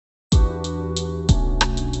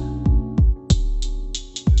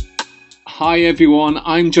Hi everyone,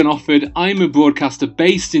 I'm John Offord. I'm a broadcaster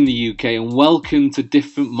based in the UK, and welcome to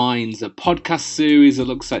Different Minds, a podcast series that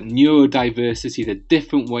looks at neurodiversity, the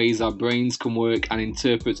different ways our brains can work and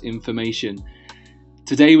interpret information.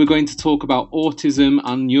 Today we're going to talk about autism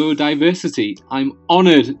and neurodiversity. I'm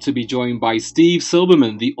honoured to be joined by Steve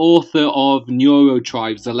Silberman, the author of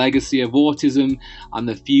Neurotribes, the Legacy of Autism and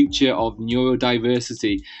the Future of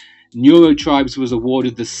Neurodiversity. Neurotribes was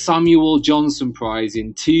awarded the Samuel Johnson Prize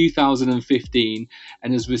in 2015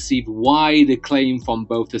 and has received wide acclaim from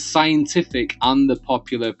both the scientific and the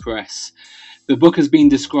popular press. The book has been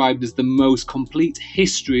described as the most complete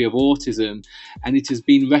history of autism, and it has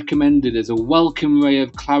been recommended as a welcome ray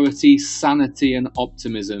of clarity, sanity, and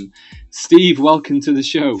optimism. Steve, welcome to the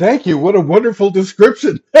show. Thank you. What a wonderful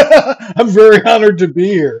description. I'm very honored to be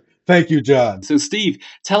here. Thank you, John. So, Steve,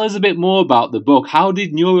 tell us a bit more about the book. How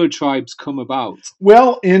did Neurotribes come about?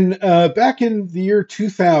 Well, back in the year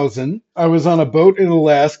 2000, I was on a boat in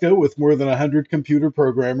Alaska with more than 100 computer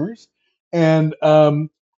programmers, and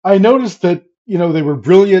I noticed that they were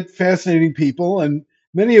brilliant, fascinating people, and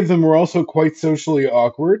many of them were also quite socially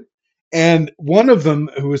awkward. And one of them,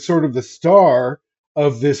 who was sort of the star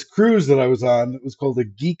of this cruise that I was on, that was called a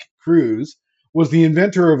Geek Cruise, was the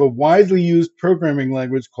inventor of a widely used programming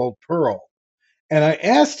language called Perl. And I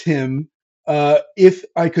asked him if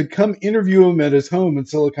I could come interview him at his home in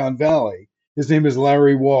Silicon Valley. His name is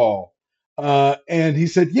Larry Wall. And he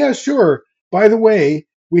said, yeah, sure. By the way,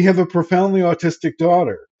 we have a profoundly autistic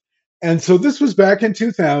daughter. And so this was back in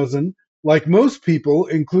 2000. Like most people,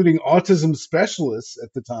 including autism specialists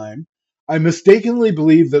at the time, I mistakenly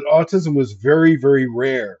believed that autism was very, very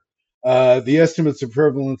rare. The estimates of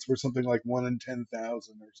prevalence were something like 1 in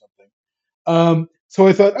 10,000 or something. So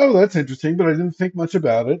I thought, oh, that's interesting, but I didn't think much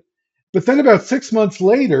about it. But then about 6 months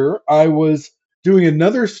later, I was doing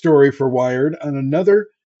another story for Wired on another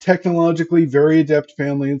technologically very adept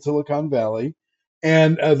family in Silicon Valley.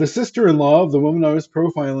 And the sister-in-law of the woman I was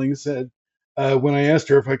profiling said, when I asked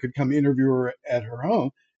her if I could come interview her at her home,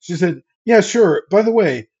 she said, yeah, sure. By the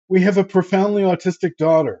way, we have a profoundly autistic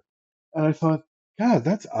daughter. And I thought, God,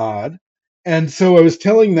 that's odd. And so I was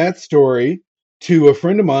telling that story to a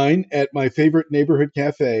friend of mine at my favorite neighborhood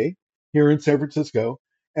cafe here in San Francisco.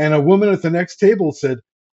 And a woman at the next table said,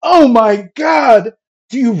 oh my God,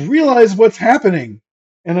 do you realize what's happening?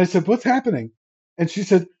 And I said, what's happening? And she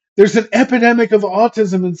said, there's an epidemic of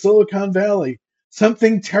autism in Silicon Valley.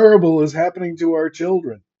 Something terrible is happening to our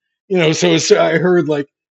children. So I heard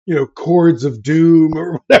chords of doom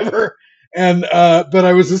or whatever. And but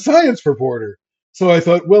I was a science reporter. So I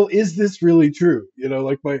thought, well, is this really true?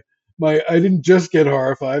 I didn't just get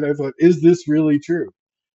horrified. I thought, is this really true?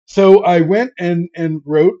 So I went and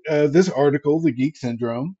wrote this article, The Geek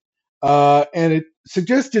Syndrome, and it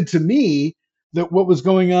suggested to me that what was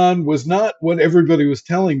going on was not what everybody was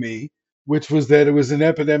telling me, which was that it was an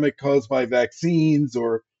epidemic caused by vaccines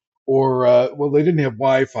or well, they didn't have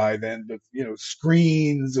Wi-Fi then, but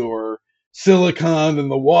screens or silicon in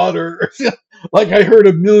the water. Like I heard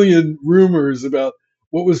a million rumors about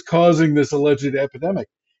what was causing this alleged epidemic,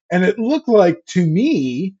 and it looked like to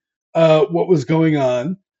me what was going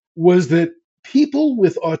on was that people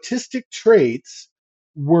with autistic traits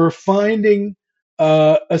were finding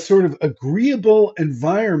a sort of agreeable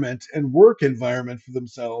environment and work environment for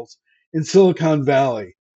themselves in Silicon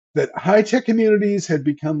Valley. That high tech communities had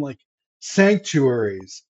become like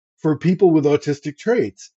sanctuaries for people with autistic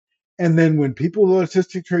traits. And then when people with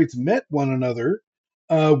autistic traits met one another,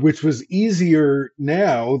 which was easier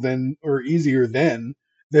now easier then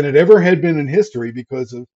than it ever had been in history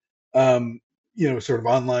because of sort of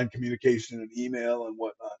online communication and email and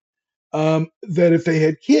whatnot. That if they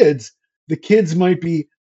had kids, the kids might be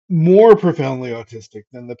more profoundly autistic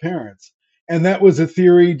than the parents. And that was a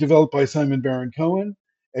theory developed by Simon Baron-Cohen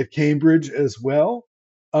at Cambridge as well.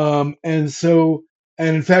 And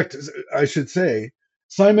in fact, I should say,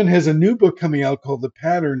 Simon has a new book coming out called The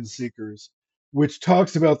Pattern Seekers, which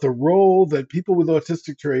talks about the role that people with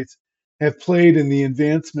autistic traits have played in the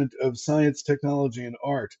advancement of science, technology, and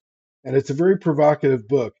art. And it's a very provocative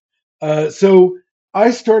book. So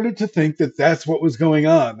I started to think that that's what was going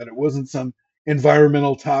on, that it wasn't some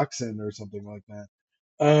environmental toxin or something like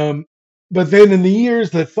that. But then in the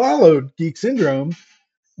years that followed Geek Syndrome,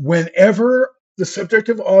 whenever the subject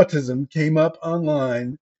of autism came up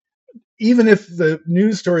online, even if the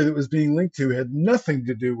news story that was being linked to had nothing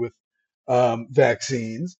to do with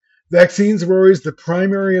vaccines, vaccines were always the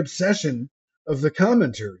primary obsession of the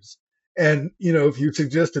commenters. And, if you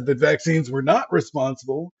suggested that vaccines were not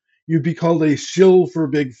responsible, you'd be called a shill for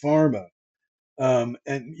big pharma. And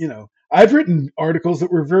I've written articles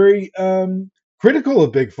that were very critical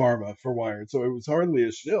of big pharma for Wired, so it was hardly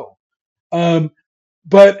a shill. Um,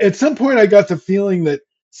 but at some point, I got the feeling that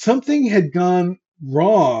something had gone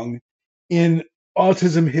wrong in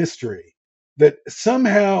autism history, that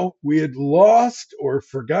somehow we had lost or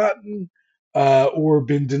forgotten or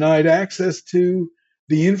been denied access to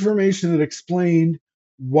the information that explained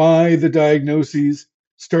why the diagnoses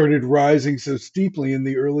started rising so steeply in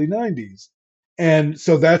the early 90s. And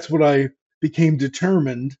so that's what I became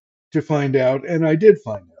determined to find out, and I did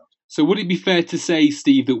find out. So, would it be fair to say,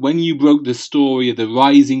 Steve, that when you broke the story of the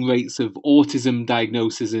rising rates of autism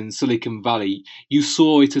diagnosis in Silicon Valley, you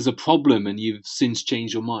saw it as a problem and you've since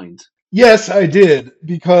changed your mind? Yes, I did,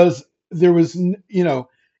 because there was, in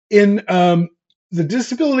the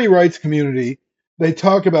disability rights community, they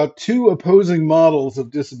talk about two opposing models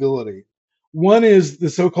of disability. One is the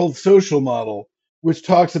so-called social model, which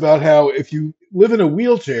talks about how if you live in a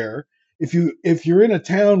wheelchair, if you're in a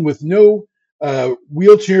town with no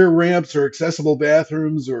wheelchair ramps or accessible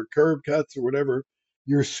bathrooms or curb cuts or whatever,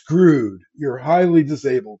 you're screwed. You're highly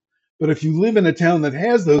disabled. But if you live in a town that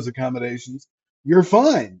has those accommodations, you're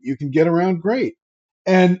fine. You can get around great.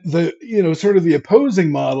 And sort of the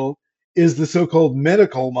opposing model is the so-called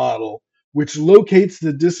medical model, which locates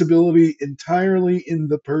the disability entirely in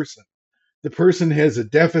the person has a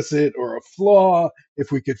deficit or a flaw.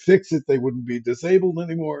 If we could fix it, they wouldn't be disabled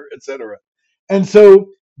anymore, etc. And so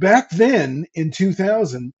back then in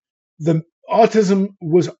 2000, the autism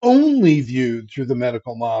was only viewed through the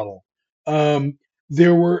medical model.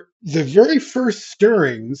 There were the very first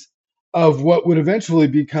stirrings of what would eventually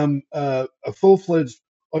become a full-fledged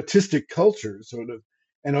autistic culture, sort of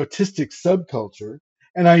an autistic subculture.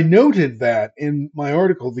 And I noted that in my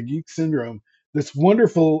article, The Geek Syndrome, this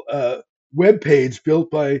wonderful web page built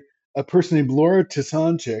by a person named Laura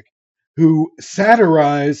Tisanchik, who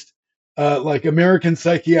satirized like American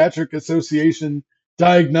Psychiatric Association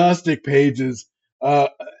diagnostic pages.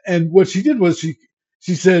 And what she did was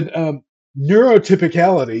she said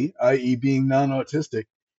neurotypicality, i.e., being non-autistic,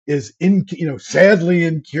 is sadly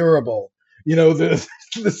incurable. The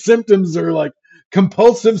the symptoms are like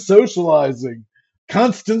compulsive socializing,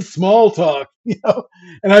 constant small talk.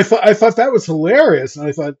 And I thought that was hilarious, and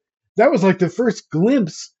I thought that was like the first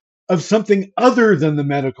glimpse of something other than the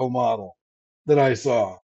medical model that I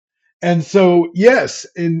saw. And so, yes,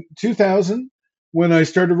 in 2000, when I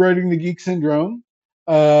started writing The Geek Syndrome,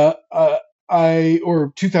 uh, uh,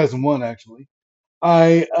 or 2001 actually,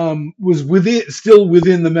 I was still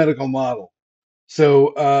within the medical model.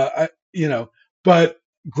 So, but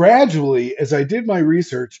gradually, as I did my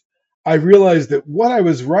research, I realized that what I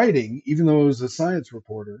was writing, even though I was a science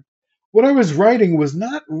reporter, what I was writing was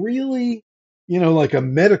not really, like a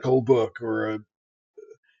medical book or a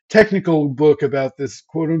technical book about this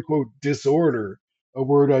quote unquote disorder, a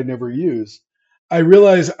word I never use. I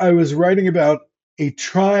realized I was writing about a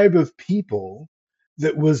tribe of people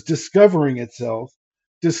that was discovering itself,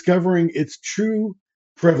 discovering its true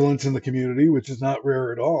prevalence in the community, which is not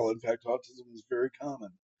rare at all. In fact, autism is very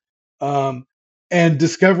common. Um, and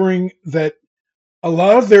discovering that a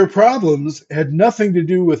lot of their problems had nothing to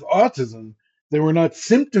do with autism. They were not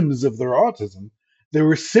symptoms of their autism. They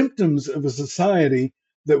were symptoms of a society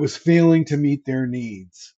that was failing to meet their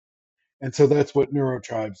needs. And so that's what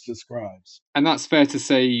Neurotribes describes. And that's fair to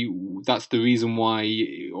say that's the reason why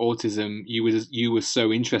autism you were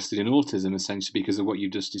so interested in autism, essentially because of what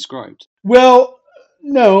you just described. Well,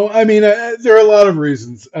 no, I mean, there are a lot of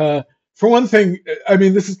reasons. For one thing, I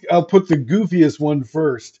mean, I'll put the goofiest one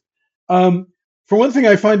first. Um, for one thing,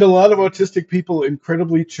 I find a lot of autistic people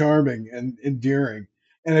incredibly charming and endearing.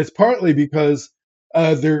 And it's partly because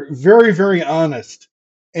they're very, very honest.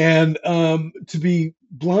 And to be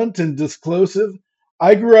blunt and disclosive,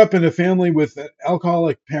 I grew up in a family with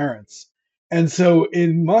alcoholic parents. And so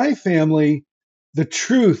in my family, the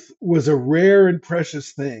truth was a rare and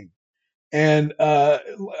precious thing, and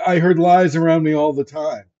I heard lies around me all the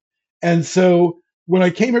time. And so when I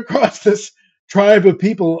came across this tribe of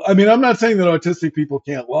people, I mean, I'm not saying that autistic people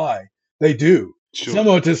can't lie. They do. Sure, Some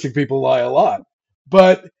autistic people lie a lot,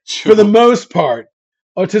 but for the sure, most part,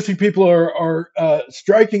 autistic people are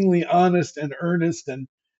strikingly honest and earnest and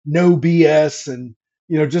no BS, and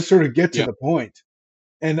just sort of get to yeah. the point.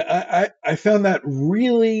 And I found that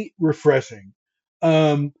really refreshing.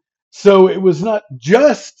 Um, so it was not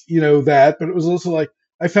just that, but it was also like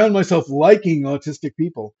I found myself liking autistic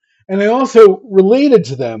people, and I also related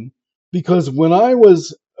to them because when I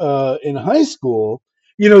was in high school,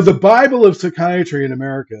 the Bible of psychiatry in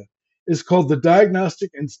America is called the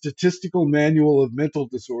Diagnostic and Statistical Manual of Mental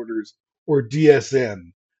Disorders, or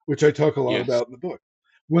DSM, which I talk a lot Yes, about in the book.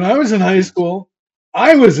 When I was in high yes. school,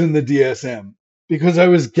 I was in the DSM. because I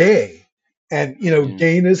was gay. And, Yeah.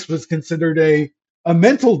 gayness was considered a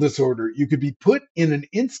mental disorder. You could be put in an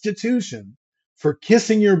institution for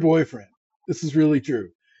kissing your boyfriend. This is really true.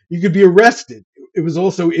 You could be arrested. It was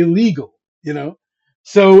also illegal.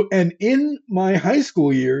 So, and in my high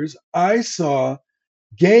school years, I saw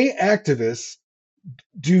gay activists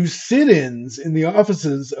do sit-ins in the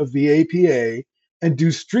offices of the APA and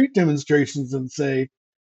do street demonstrations and say,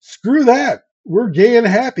 "Screw that. We're gay and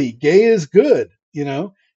happy. Gay is good."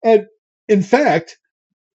 And in fact,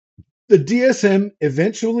 the DSM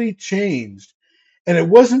eventually changed, and it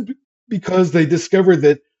wasn't because they discovered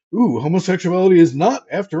that, homosexuality is not,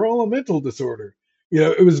 after all, a mental disorder.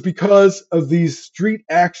 It was because of these street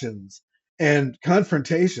actions and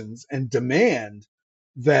confrontations and demand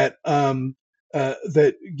that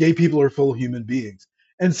gay people are full human beings.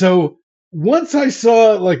 And so once I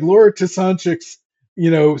saw like Laura Tisanchik's,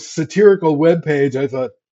 satirical webpage, I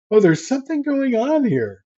thought, oh, there's something going on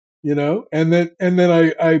here. And then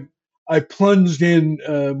I plunged in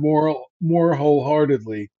more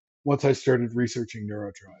wholeheartedly once I started researching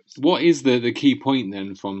neurotribes. What is the key point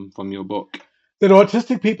then from your book? That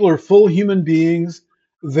autistic people are full human beings.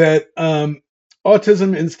 That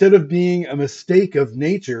autism, instead of being a mistake of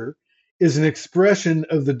nature, is an expression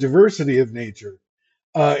of the diversity of nature.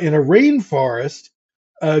 In a rainforest,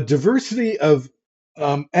 diversity of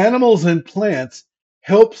animals and plants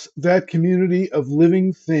helps that community of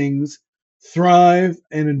living things thrive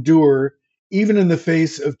and endure even in the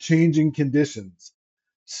face of changing conditions.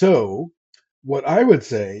 So, what I would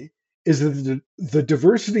say is that the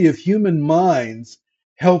diversity of human minds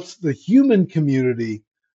helps the human community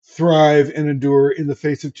thrive and endure in the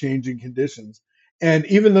face of changing conditions. And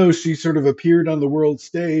even though she sort of appeared on the world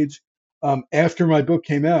stage after my book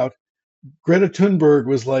came out, Greta Thunberg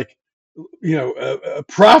was like, a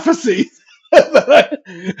prophecy.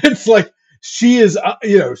 It's like she is,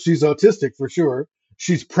 she's autistic for sure.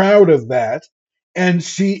 She's proud of that. And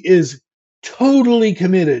she is totally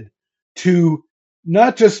committed to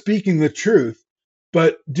not just speaking the truth,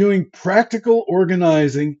 but doing practical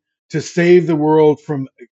organizing to save the world from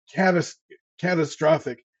catas-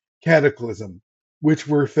 catastrophic cataclysm, which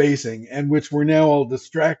we're facing and which we're now all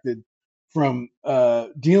distracted from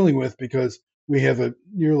dealing with because we have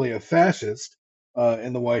nearly a fascist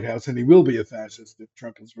in the White House, and he will be a fascist if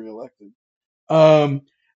Trump is reelected. Um,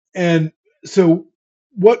 and so,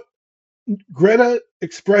 what Greta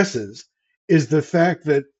expresses is the fact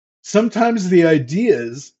that sometimes the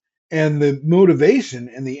ideas and the motivation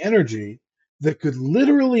and the energy that could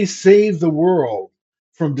literally save the world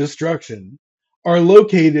from destruction are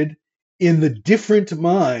located in the different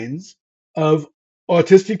minds of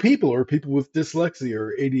autistic people or people with dyslexia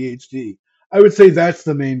or ADHD. I would say that's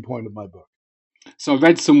the main point of my book. So I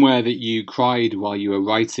read somewhere that you cried while you were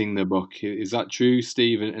writing the book. Is that true,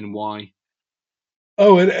 Steve, and why?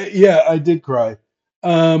 Oh, and yeah, I did cry.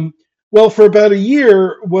 Um, well, for about a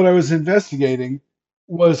year, what I was investigating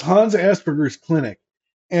was Hans Asperger's clinic,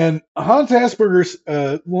 and Hans Asperger's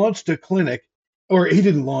launched a clinic, or he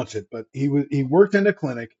didn't launch it, but he worked in a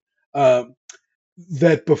clinic um,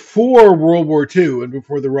 that before World War II and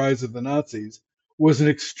before the rise of the Nazis was an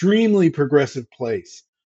extremely progressive place.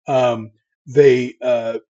 They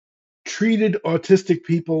treated autistic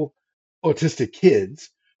people, autistic kids,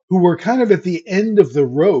 who were kind of at the end of the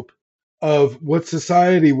rope of what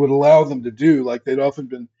society would allow them to do. Like they'd often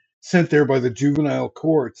been sent there by the juvenile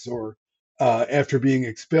courts or after being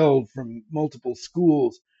expelled from multiple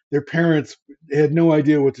schools. Their parents had no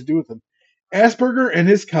idea what to do with them. Asperger and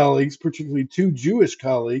his colleagues, particularly two Jewish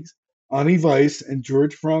colleagues, Ani Weiss and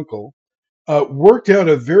George Frankl, worked out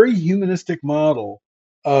a very humanistic model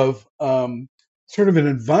of sort of an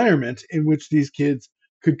environment in which these kids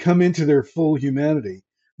could come into their full humanity.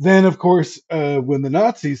 Then, of course, when the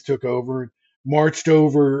Nazis took over, marched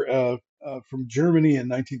over from Germany in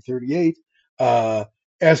 1938, uh,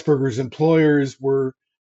 Asperger's employers were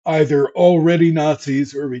either already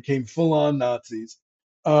Nazis or became full on Nazis.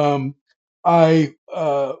 Um, I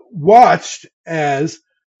watched as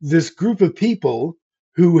this group of people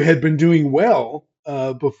who had been doing well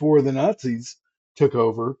before the Nazis took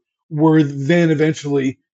over were then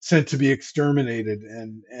eventually sent to be exterminated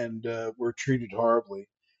and were treated horribly.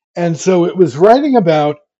 And so it was writing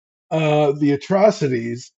about the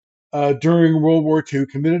atrocities during World War II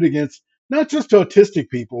committed against not just autistic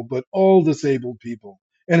people, but all disabled people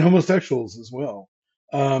and homosexuals as well.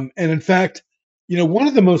 And in fact, one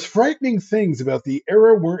of the most frightening things about the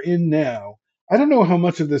era we're in now, I don't know how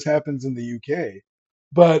much of this happens in the UK,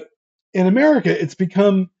 but in America, it's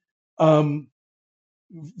become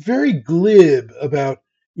very glib about,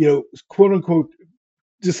 quote unquote,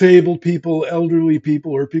 disabled people, elderly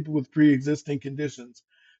people, or people with pre-existing conditions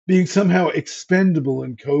being somehow expendable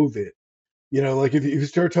in COVID. Like if you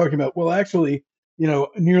start talking about, well, actually,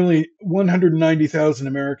 nearly 190,000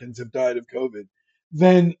 Americans have died of COVID,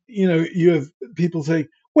 then, you have people saying,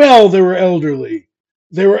 well, they were elderly.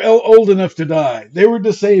 They were old enough to die. They were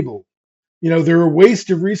disabled. They're a waste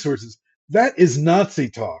of resources. That is Nazi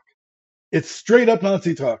talk. It's straight up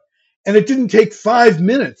Nazi talk. And it didn't take 5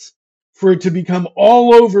 minutes for it to become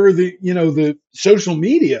all over the social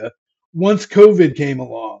media once COVID came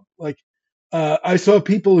along. Like, I saw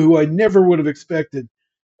people who I never would have expected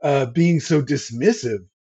being so dismissive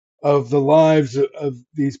of the lives of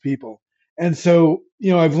these people. And so,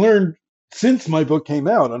 I've learned since my book came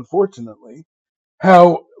out, unfortunately,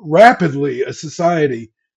 how rapidly a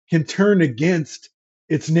society can turn against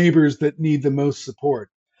its neighbors that need the most support.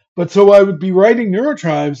 But so I would be writing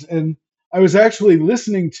Neurotribes, and I was actually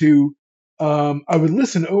listening to, I would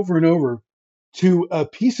listen over and over to a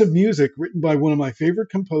piece of music written by one of my favorite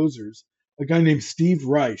composers, a guy named Steve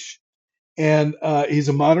Reich. And he's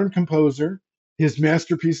a modern composer. His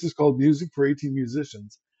masterpiece is called Music for 18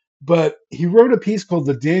 Musicians. But he wrote a piece called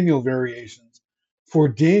The Daniel Variations for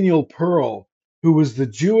Daniel Pearl, who was the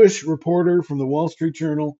Jewish reporter from the Wall Street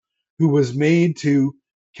Journal who was made to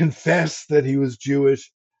confess that he was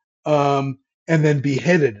Jewish, and then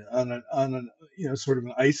beheaded on sort of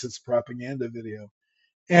an ISIS propaganda video.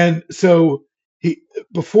 And so he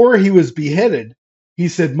before he was beheaded, he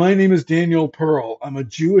said, "My name is Daniel Pearl. I'm a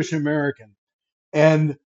Jewish American."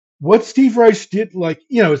 And what Steve Reich did,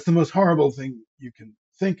 it's the most horrible thing you can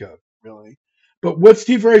think of, really. But what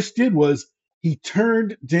Steve Reich did was he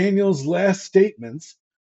turned Daniel's last statements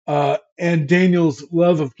and Daniel's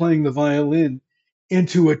love of playing the violin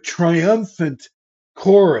into a triumphant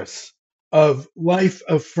chorus of life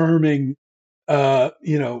affirming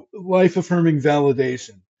validation.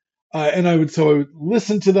 And I would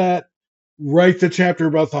listen to that, write the chapter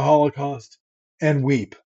about the Holocaust, and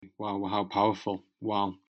weep. Wow, how powerful.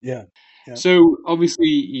 Wow. Yeah. Yeah. So obviously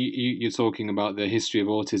you're talking about the history of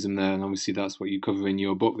autism there, and obviously that's what you cover in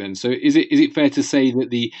your book. Then, so is it fair to say that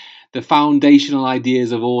the foundational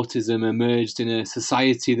ideas of autism emerged in a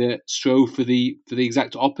society that strove for the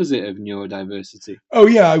exact opposite of neurodiversity? Oh,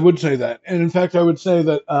 yeah, I would say that. And in fact, I would say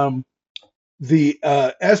that the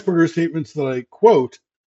Asperger statements that I quote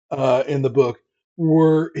in the book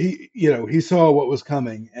were he saw what was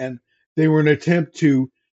coming, and they were an attempt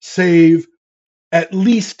to save at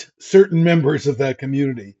least certain members of that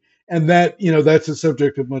community. And that's a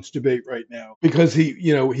subject of much debate right now because he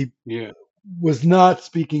Yeah. was not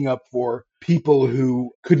speaking up for people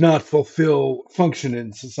who could not fulfill function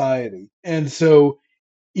in society. And so,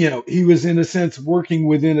 he was in a sense working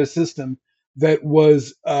within a system that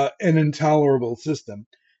was an intolerable system.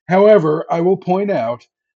 However, I will point out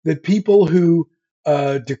that people who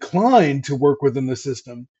declined to work within the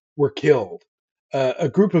system were killed. A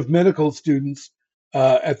group of medical students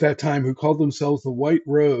at that time who called themselves the White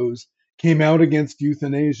Rose came out against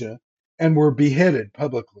euthanasia and were beheaded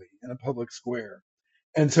publicly in a public square.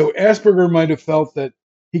 And so Asperger might have felt that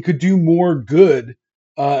he could do more good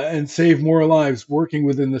and save more lives working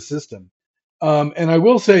within the system. And I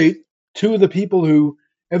will say, two of the people who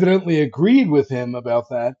evidently agreed with him about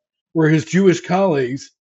that were his Jewish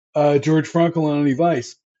colleagues, George Frankl and Annie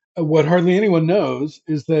Weiss. What hardly anyone knows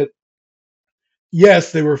is that,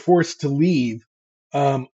 yes, they were forced to leave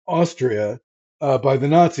Austria by the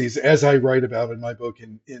Nazis, as I write about in my book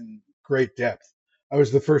in great depth. I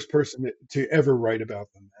was the first person to ever write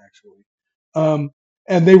about them, actually. Um,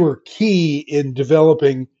 and they were key in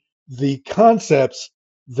developing the concepts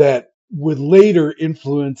that would later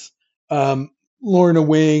influence um, Lorna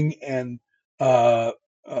Wing and uh,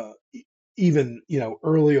 uh, even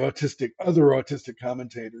early other autistic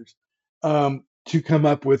commentators to come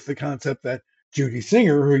up with the concept that Judy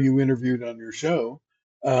Singer, who you interviewed on your show,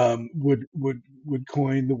 would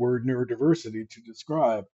coin the word neurodiversity to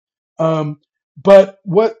describe. Um, but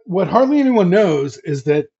what hardly anyone knows is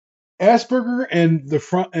that Asperger and the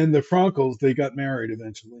Frankels, they got married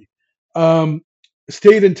eventually, um,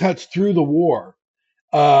 stayed in touch through the war.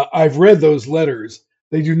 I've read those letters.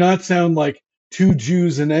 They do not sound like two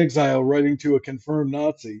Jews in exile writing to a confirmed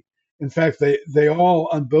Nazi. In fact, they all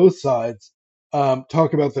on both sides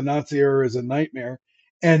talk about the Nazi era as a nightmare.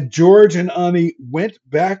 And George and Ani went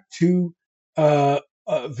back to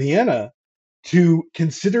Vienna to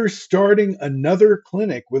consider starting another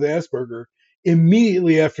clinic with Asperger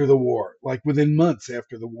immediately after the war, like within months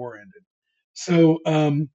after the war ended. So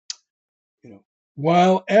you know,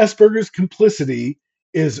 while Asperger's complicity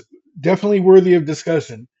is definitely worthy of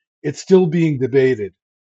discussion, it's still being debated.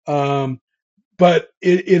 Um, but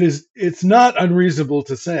it's not unreasonable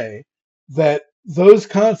to say that those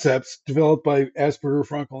concepts developed by Asperger,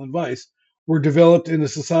 Frankel, and Weiss were developed in a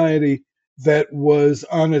society that was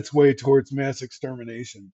on its way towards mass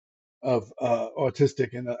extermination of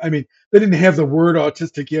autistic. And I mean, they didn't have the word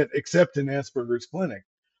autistic yet, except in Asperger's clinic.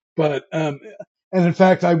 But and in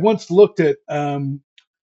fact, I once looked at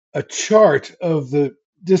a chart of the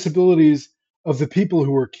disabilities of the people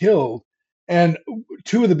who were killed, and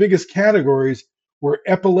two of the biggest categories were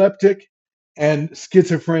epileptic and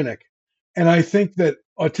schizophrenic. And I think that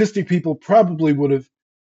autistic people probably would have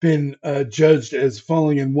been judged as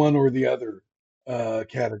falling in one or the other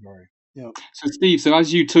category. You know, So, Steve, so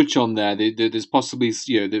as you touch on there, there's possibly,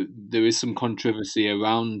 there is some controversy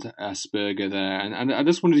around Asperger there, and I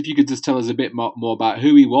just wondered if you could just tell us a bit more about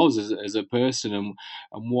who he was as a person, and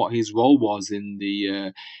what his role was in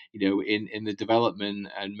the, in the development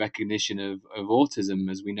and recognition of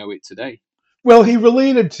autism as we know it today. well, he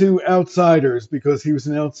related to outsiders because he was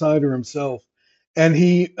an outsider himself, and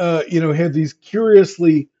he, had these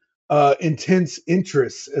curiously intense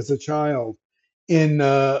interests as a child in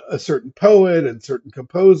a certain poet and certain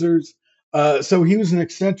composers. So he was an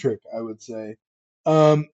eccentric, I would say,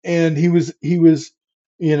 and he was,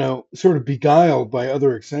 sort of beguiled by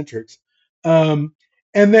other eccentrics. Um,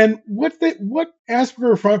 and then what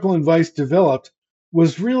Asperger, Frankel, and Weiss developed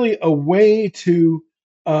was really a way to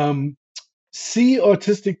um, see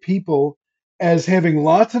autistic people as having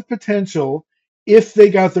lots of potential if they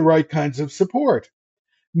got the right kinds of support.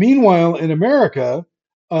 Meanwhile, in America,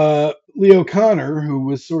 Leo Kanner, who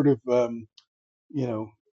was sort of, you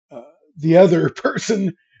know, uh, the other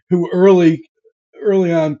person who early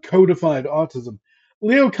on codified autism,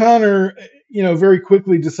 Leo Kanner, very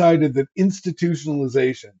quickly decided that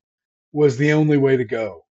institutionalization was the only way to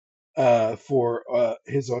go for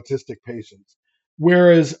his autistic patients.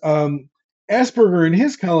 Whereas Asperger and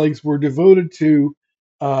his colleagues were devoted to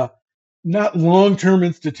uh, not long term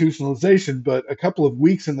institutionalization, but a couple of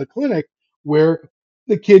weeks in the clinic where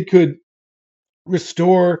the kid could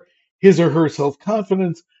restore his or her self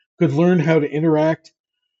confidence, could learn how to interact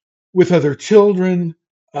with other children,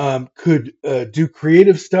 could do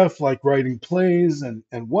creative stuff like writing plays and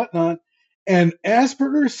whatnot. And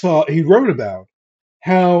Asperger he wrote about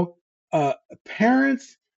how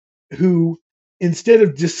parents who, instead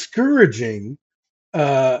of discouraging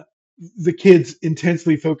uh, the kids'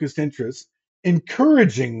 intensely focused interests,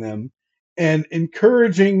 encouraging them and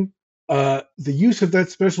encouraging the use of that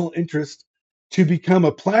special interest to become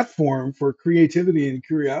a platform for creativity and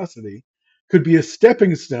curiosity could be a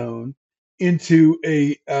stepping stone into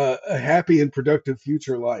a happy and productive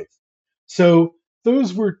future life. So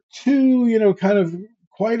those were two, kind of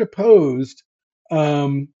quite opposed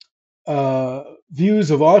um,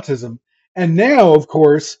 views of autism. And now, of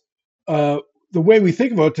course, uh, the way we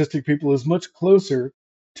think of autistic people is much closer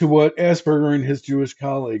to what Asperger and his Jewish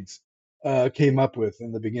colleagues came up with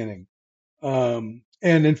in the beginning. And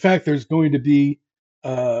in fact, there's going to be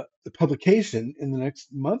the publication in the next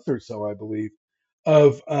month or so, I believe,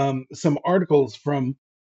 of some articles from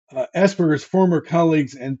Asperger's former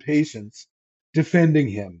colleagues and patients defending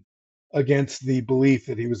him against the belief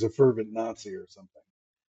that he was a fervent Nazi or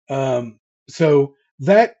something. So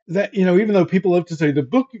that even though people love to say the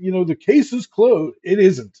book, the case is closed, it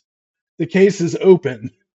isn't. The case is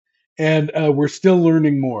open, and we're still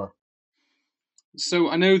learning more. So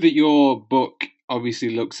I know that your book obviously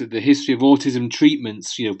looks at the history of autism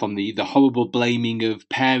treatments, from the horrible blaming of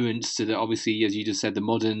parents to the, obviously, as you just said, the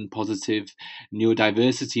modern positive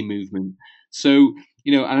neurodiversity movement. So,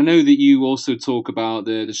 and I know that you also talk about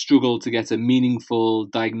the struggle to get a meaningful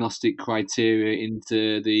diagnostic criteria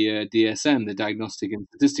into the DSM, the Diagnostic and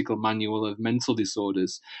Statistical Manual of Mental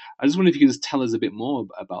Disorders. I just wonder if you could just tell us a bit more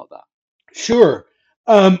about that. Sure.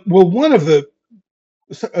 Well,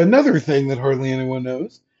 another thing that hardly anyone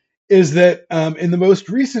knows is that in the most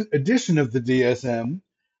recent edition of the DSM,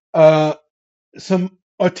 uh, some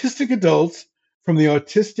autistic adults from the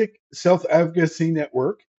Autistic Self Advocacy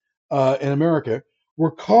Network in America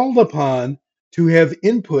were called upon to have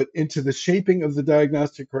input into the shaping of the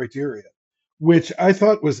diagnostic criteria, which I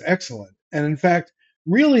thought was excellent. And in fact,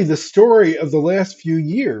 really the story of the last few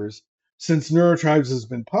years since Neurotribes has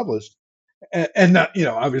been published, and not,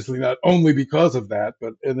 obviously not only because of that,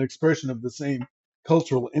 but an expression of the same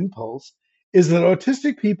cultural impulse, is that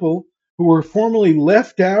autistic people who were formerly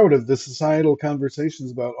left out of the societal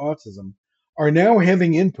conversations about autism are now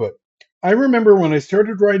having input. I remember when I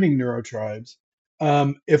started writing Neurotribes,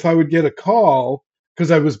 if I would get a call,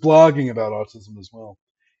 because I was blogging about autism as well,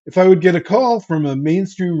 if I would get a call from a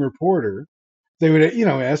mainstream reporter, they would,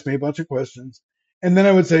 ask me a bunch of questions, and then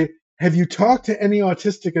I would say, have you talked to any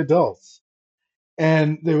autistic adults?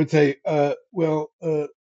 And they would say,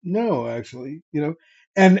 no, actually,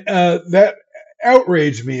 and that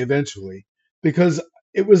outraged me eventually because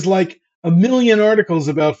it was like a million articles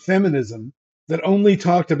about feminism that only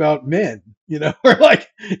talked about men, or like,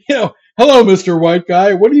 hello, Mr. White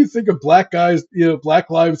Guy, what do you think of black guys, Black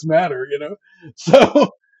Lives Matter,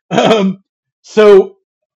 So, um, so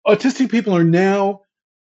autistic people are now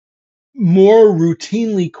more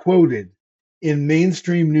routinely quoted in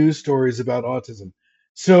mainstream news stories about autism.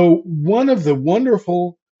 So, one of the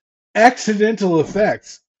wonderful accidental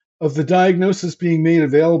effects of the diagnosis being made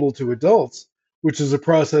available to adults, which is a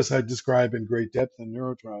process I describe in great depth in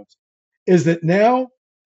Neurotribes, is that now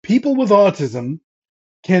people with autism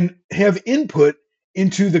can have input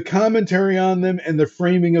into the commentary on them and the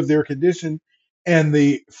framing of their condition and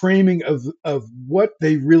the framing of what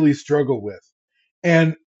they really struggle with.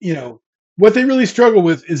 And, what they really struggle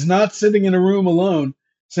with is not sitting in a room alone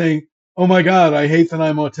saying, oh my God, I hate that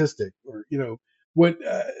I'm autistic. Or, what,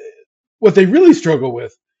 uh, what they really struggle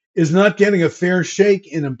with is not getting a fair shake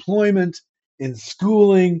in employment, in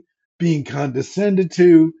schooling, being condescended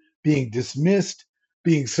to, being dismissed,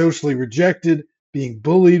 being socially rejected, being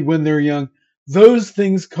bullied when they're young. Those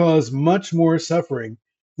things cause much more suffering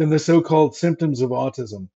than the so called symptoms of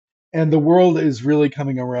autism. And the world is really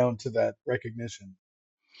coming around to that recognition.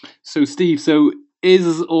 So, Steve,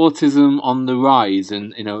 is autism on the rise,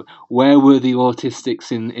 and where were the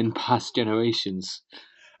autistics in past generations?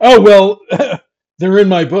 Oh well, they're in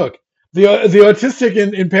my book. The autistic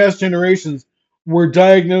in past generations were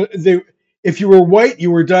diagnosed. If you were white, you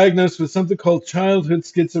were diagnosed with something called childhood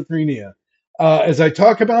schizophrenia, as I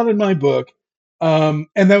talk about in my book, and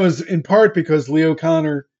that was in part because Leo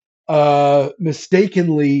Kanner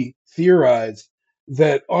mistakenly theorized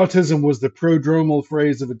that autism was the prodromal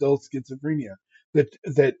phase of adult schizophrenia.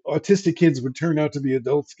 That autistic kids would turn out to be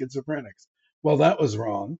adult schizophrenics. Well, that was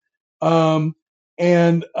wrong. Um,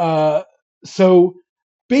 and so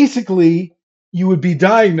basically, you would be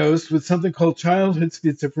diagnosed with something called childhood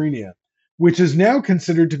schizophrenia, which is now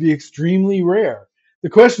considered to be extremely rare. The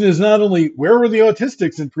question is not only where were the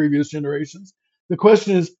autistics in previous generations, the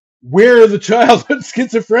question is where are the childhood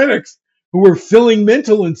schizophrenics who were filling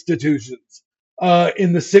mental institutions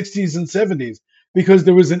in the 60s and 70s? Because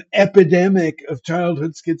there was an epidemic of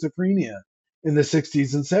childhood schizophrenia in the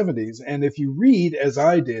 60s and 70s. And if you read, as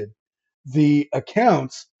I did, the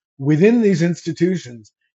accounts within these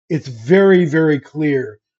institutions, it's very, very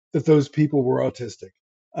clear that those people were autistic.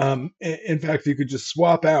 In fact, you could just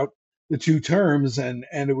swap out the two terms and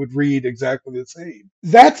it would read exactly the same.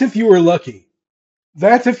 That's if you were lucky.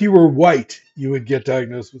 That's if you were white, you would get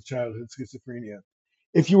diagnosed with childhood schizophrenia.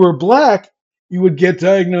 If you were black, you would get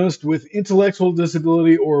diagnosed with intellectual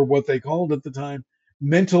disability or what they called at the time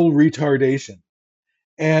mental retardation.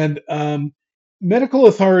 And medical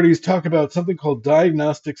authorities talk about something called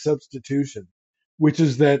diagnostic substitution, which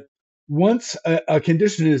is that once a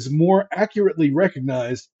condition is more accurately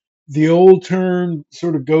recognized, the old term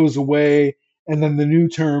sort of goes away and then the new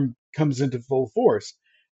term comes into full force.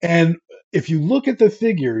 And if you look at the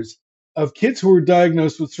figures of kids who are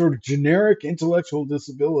diagnosed with sort of generic intellectual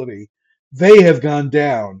disability, they have gone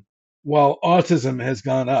down while autism has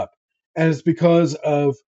gone up. And it's because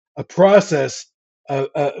of a process,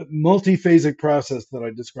 a multiphasic process that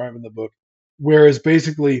I describe in the book, whereas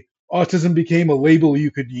basically autism became a label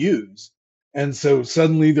you could use. And so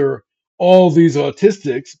suddenly there are all these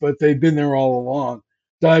autistics, but they've been there all along,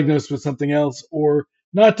 diagnosed with something else or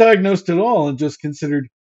not diagnosed at all and just considered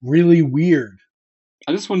really weird.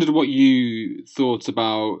 I just wondered what you thought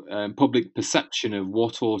about public perception of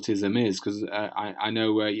what autism is, because I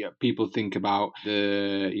know people think about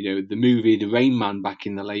the movie The Rain Man back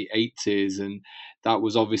in the late '80s, and that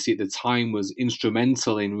was obviously at the time was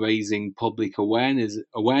instrumental in raising public awareness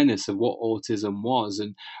of what autism was.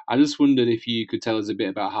 And I just wondered if you could tell us a bit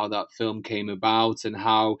about how that film came about and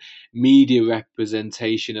how media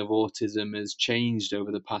representation of autism has changed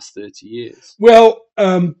over the past 30 years. Well,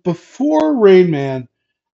 before Rain Man,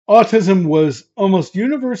 autism was almost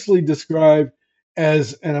universally described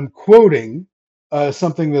as, and I'm quoting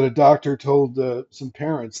something that a doctor told some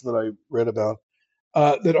parents that I read about,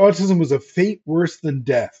 that autism was a fate worse than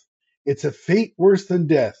death. It's a fate worse than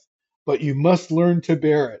death, but you must learn to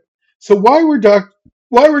bear it. So why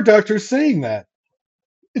were doctors saying that?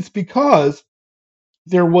 It's because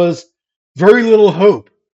there was very little hope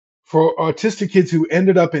for autistic kids who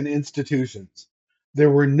ended up in institutions. There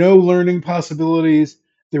were no learning possibilities.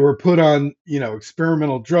 They were put on,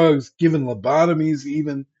 experimental drugs, given lobotomies,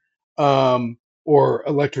 even, or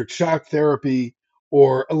electric shock therapy,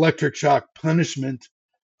 or electric shock punishment.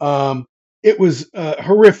 Um, it was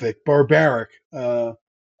horrific, barbaric, an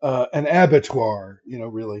abattoir,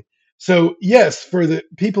 really. So yes, for the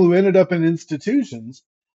people who ended up in institutions,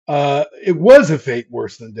 it was a fate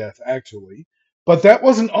worse than death, actually. But that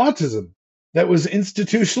wasn't autism; that was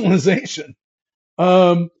institutionalization.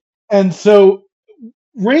 Um, and so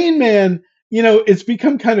Rain Man, it's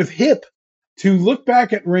become kind of hip to look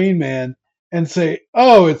back at Rain Man and say,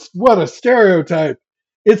 "Oh, it's what a stereotype.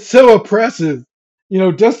 It's so oppressive."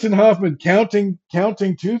 Dustin Hoffman counting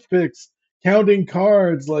toothpicks, counting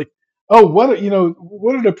cards, like, "Oh, what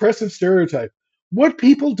an oppressive stereotype." What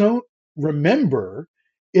people don't remember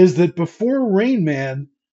is that before Rain Man,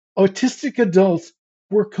 autistic adults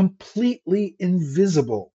were completely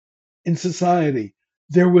invisible in society.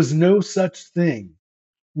 There was no such thing.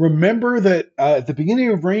 Remember that at the beginning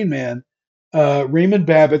of Rain Man, Raymond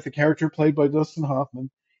Babbitt, the character played by Dustin Hoffman,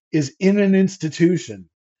 is in an institution.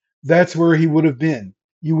 That's where he would have been.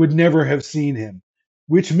 You would never have seen him,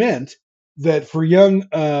 which meant that for young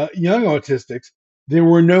autistics, there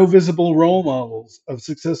were no visible role models of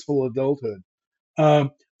successful adulthood.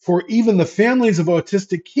 For even the families of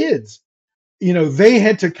autistic kids, they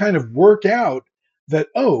had to kind of work out that,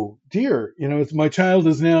 oh dear, it's my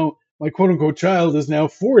quote unquote child is now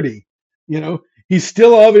 40. He's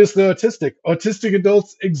still obviously autistic. Autistic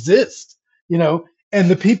adults exist, you know, and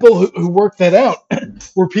the people who worked that out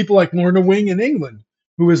were people like Lorna Wing in England,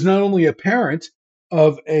 who is not only a parent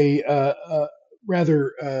of a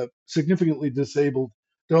rather significantly disabled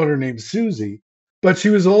daughter named Susie, but she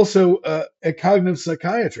was also a cognitive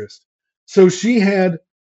psychiatrist. So she had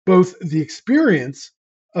both the experience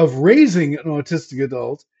of raising an autistic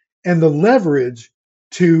adult and the leverage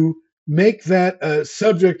to make that a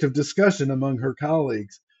subject of discussion among her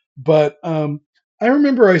colleagues. But I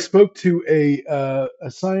remember I spoke to a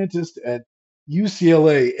scientist at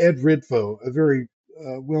UCLA, Ed Ridfo, a very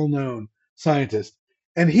well-known scientist,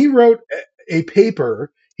 and he wrote a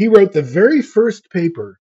paper. He wrote the very first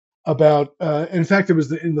paper about, in fact, it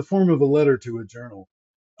was in the form of a letter to a journal,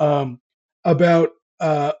 um, about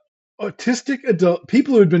autistic adult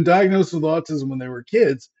people who had been diagnosed with autism when they were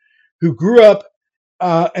kids, who grew up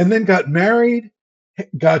and then got married,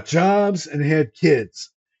 got jobs, and had kids.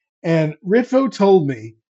 And Ritvo told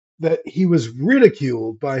me that he was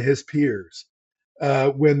ridiculed by his peers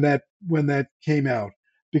when that came out,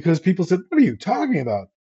 because people said, "What are you talking about?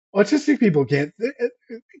 Autistic people can't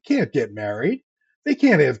get married. They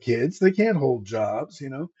can't have kids. They can't hold jobs."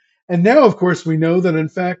 And now, of course, we know that in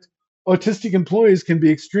fact, autistic employees can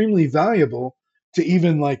be extremely valuable to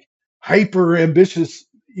even like hyper ambitious,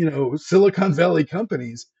 Silicon Valley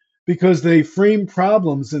companies, because they frame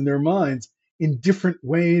problems in their minds in different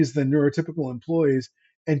ways than neurotypical employees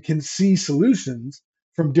and can see solutions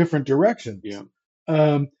from different directions. Yeah.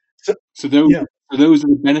 Um, so, So those, yeah, so those are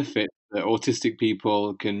the benefits that autistic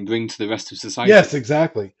people can bring to the rest of society. yes,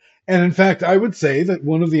 exactly. And in fact, I would say that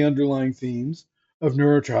one of the underlying themes of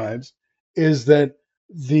Neurotribes is that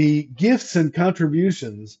the gifts and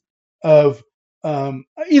contributions of, I'm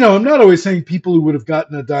not always saying people who would have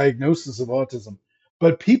gotten a diagnosis of autism,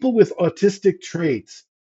 but people with autistic traits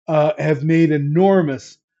have made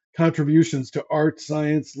enormous contributions to art,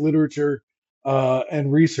 science, literature,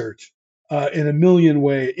 and research in a million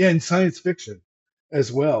ways, and science fiction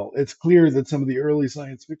as well. It's clear that some of the early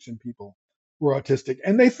science fiction people were autistic,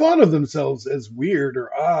 and they thought of themselves as weird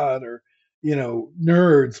or odd or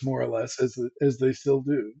nerds, more or less, as they still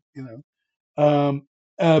do.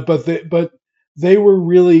 But they were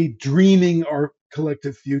really dreaming our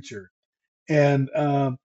collective future, and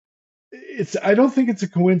it's I don't think it's a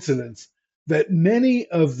coincidence that many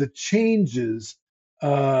of the changes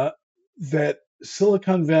uh, that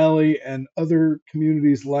Silicon Valley and other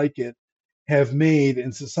communities like it have made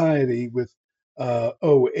in society with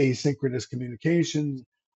asynchronous communication,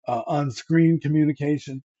 on-screen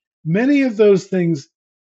communication. Many of those things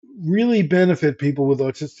really benefit people with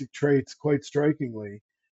autistic traits quite strikingly,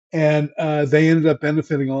 and they ended up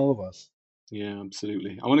benefiting all of us. Yeah,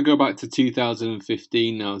 absolutely. I want to go back to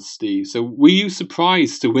 2015 now, Steve. So, were you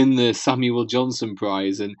surprised to win the Samuel Johnson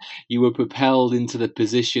Prize, and you were propelled into the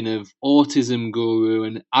position of autism guru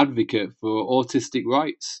and advocate for autistic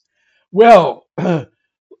rights? Well,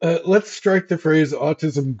 let's strike the phrase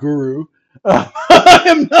 "autism guru." I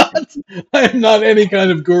am not. I am not any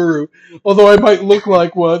kind of guru, although I might look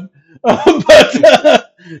like one. But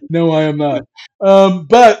no, I am not.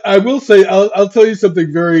 But I will say, I'll tell you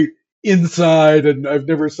something very inside, and I've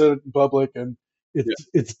never said it in public, and Yeah.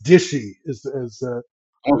 it's dishy, as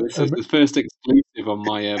Oh, this is the first exclusive on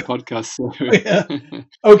my podcast yeah. series.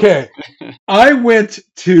 Okay. I went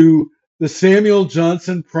to the Samuel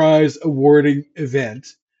Johnson Prize awarding event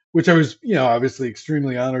which I was, obviously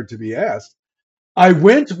extremely honored to be asked. I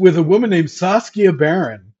went with a woman named Saskia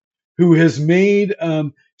Baron, who has made.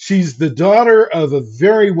 She's the daughter of a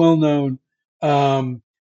very well-known um,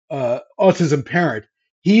 autism parent.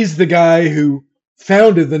 He's the guy who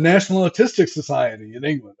founded the National Autistic Society in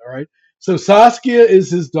England. All right, so Saskia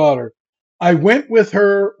is his daughter. I went with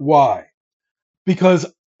her. Why? Because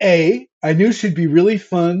A, I knew she'd be really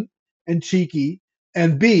fun and cheeky,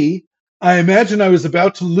 and B, I imagined I was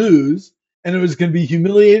about to lose and it was going to be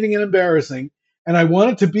humiliating and embarrassing, and I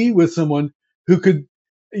wanted to be with someone who could,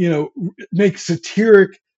 make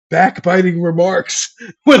satiric, backbiting remarks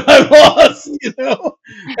when I lost,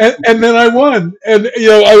 and then I won, and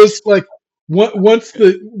I was like, once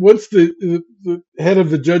the head of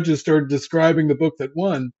the judges started describing the book that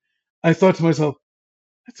won, I thought to myself,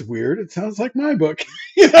 that's weird. It sounds like my book,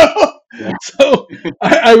 you know. Yeah. So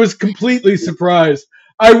I was completely surprised.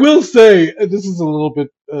 I will say this is a little bit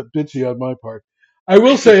bitchy on my part. I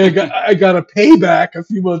will say I got a payback a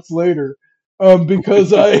few months later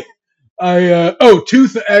because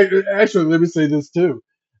actually let me say this too.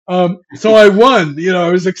 So I won.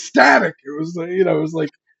 I was ecstatic. It was it was like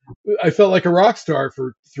I felt like a rock star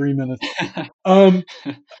for 3 minutes. Um,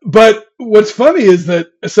 but what's funny is that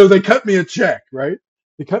so they cut me a check, right?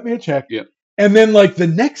 They cut me a check, Yeah. and then like the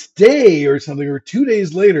next day or something, or 2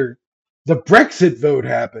 days later, the Brexit vote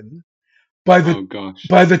happened. By the Oh gosh.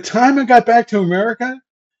 by the time I got back to America,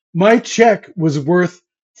 my check was worth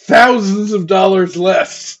thousands of dollars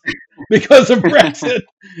less because of Brexit.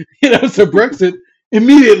 So Brexit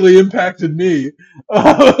immediately impacted me.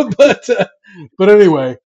 But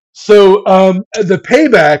anyway, so the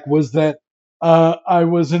payback was that I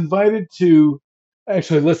was invited to.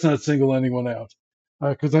 Actually, let's not single anyone out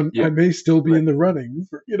because I Yeah. may still be Right. in the running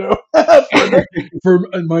for for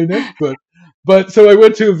my next book. But so I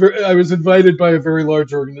went to. I was invited by a very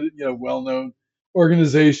large well-known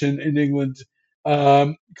organization in England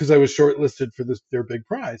because I was shortlisted for their big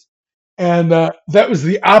prize, and that was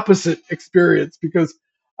the opposite experience because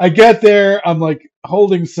I get there, I'm like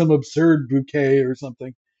holding some absurd bouquet or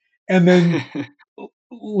something, and then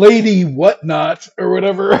Lady Whatnot or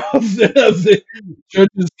whatever of the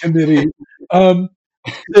judges committee um,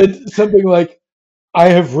 said something like, "I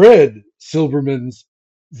have read Silberman's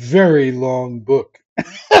very long book."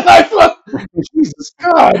 And I thought, Jesus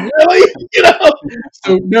God, really?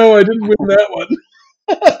 So no, I didn't win that one.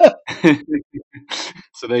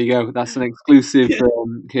 So there you go. That's an exclusive Yeah.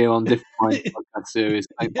 here on Different Minds podcast series.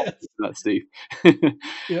 Thank you Yes. for that, Steve.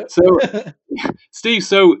 Yeah. So, Steve,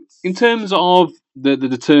 so in terms of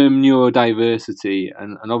the term neurodiversity,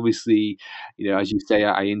 and obviously, as you say,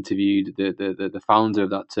 I interviewed the founder of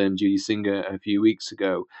that term, Judy Singer, a few weeks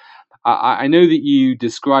ago. I know that you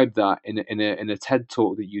described that in a TED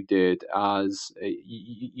talk that you did as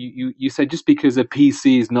you said just because a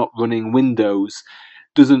PC is not running Windows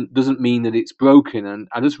doesn't mean that it's broken, and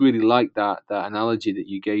I just really like that analogy that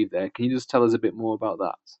you gave there. Can you just tell us a bit more about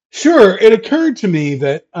that? Sure. It occurred to me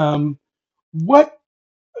that what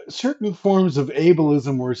certain forms of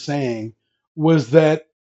ableism were saying was that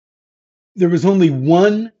there was only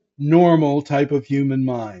one normal type of human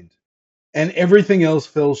mind, and everything else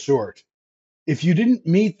fell short. If you didn't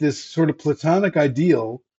meet this sort of platonic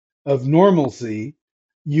ideal of normalcy,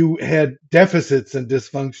 you had deficits and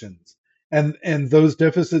dysfunctions, and those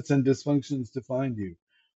deficits and dysfunctions defined you.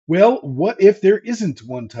 Well, what if there isn't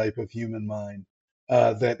one type of human mind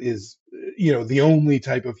that is, the only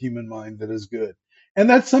type of human mind that is good? And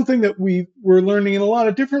that's something that we're learning in a lot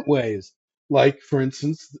of different ways. Like, for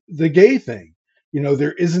instance, the gay thing.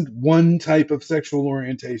 There isn't one type of sexual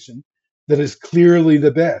orientation that is clearly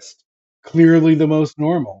the best, clearly the most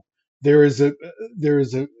normal. There is a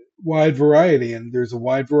wide variety, and there's a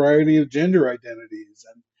wide variety of gender identities,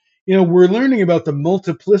 and we're learning about the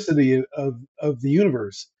multiplicity of the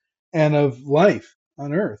universe and of life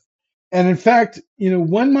on Earth. And in fact,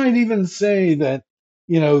 one might even say that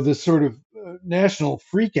the sort of national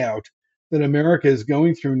freakout that America is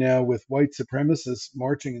going through now with white supremacists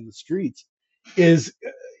marching in the streets is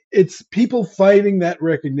it's people fighting that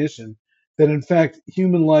recognition that in fact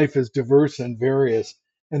human life is diverse and various,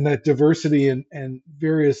 and that diversity and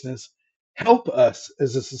variousness help us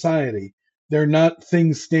as a society. They're not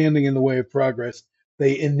things standing in the way of progress,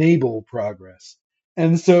 they enable progress.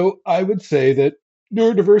 And so I would say that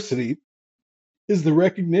neurodiversity is the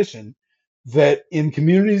recognition that in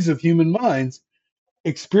communities of human minds,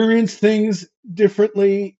 experiencing things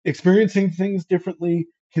differently,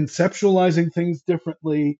 conceptualizing things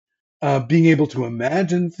differently, being able to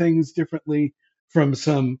imagine things differently from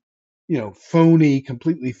some, phony,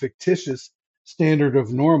 completely fictitious standard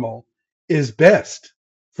of normal is best.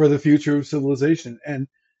 for the future of civilization. And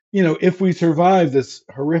if we survive this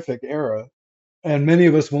horrific era, and many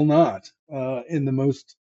of us will not, in the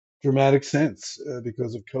most dramatic sense,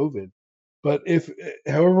 because of COVID. But if,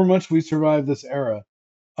 however much we survive this era,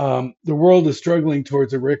 the world is struggling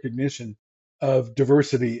towards a recognition of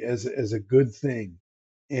diversity as a good thing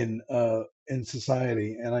in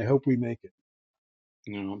society, and I hope we make it.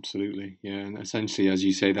 No, absolutely. Yeah. And essentially, as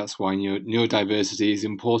you say, that's why neurodiversity is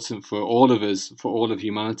important for all of us, for all of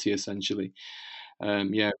humanity, essentially.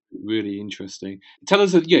 Yeah, really interesting. Tell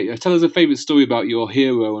us a favorite story about your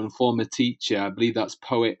hero and former teacher. I believe that's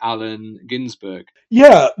poet Allen Ginsberg.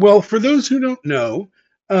 Yeah, well, for those who don't know,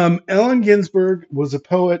 Allen Ginsberg was a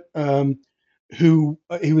poet, who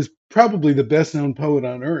he was probably the best known poet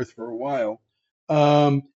on earth for a while.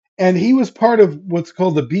 Um, and he was part of what's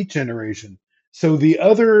called the Beat Generation. So his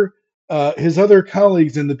other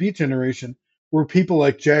colleagues in the Beat Generation were people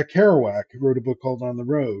like Jack Kerouac, who wrote a book called On the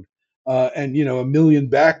Road. And, a million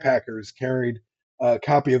backpackers carried a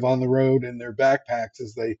copy of On the Road in their backpacks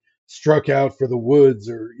as they struck out for the woods,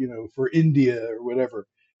 or for India or whatever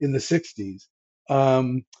in the 60s.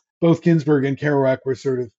 um, Both Ginsberg and Kerouac were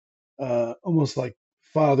sort of almost like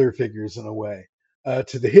father figures in a way,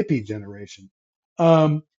 to the hippie generation.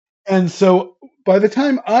 um, and so by the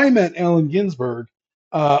time I met Allen Ginsberg,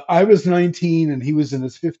 I was 19 and he was in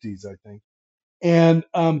his 50s, I think. And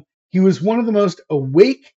he was one of the most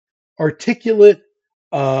awake, articulate,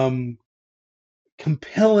 um,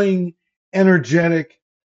 compelling, energetic,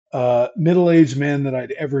 middle-aged man that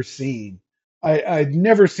I'd ever seen. I'd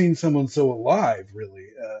never seen someone so alive, really,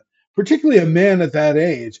 particularly a man at that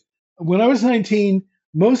age. When I was 19,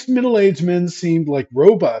 most middle-aged men seemed like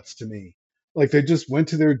robots to me. Like they just went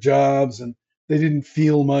to their jobs and they didn't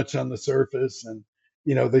feel much on the surface, and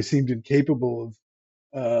they seemed incapable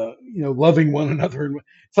of loving one another.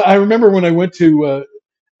 So I remember when I went to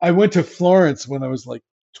Florence when I was like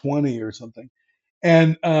 20 or something,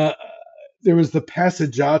 and there was the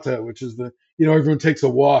passeggiata, which is everyone takes a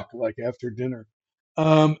walk like after dinner,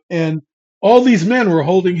 and all these men were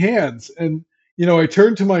holding hands, and I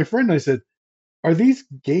turned to my friend and I said, "Are these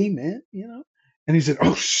gay men?" And he said,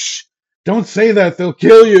 "Oh, shh, don't say that; they'll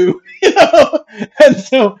kill you." And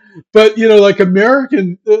so, but like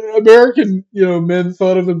American men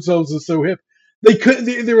thought of themselves as so hip.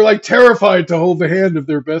 They were like terrified to hold the hand of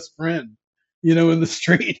their best friend, in the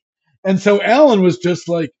street. And so Alan was just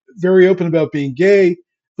like very open about being gay,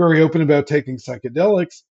 very open about taking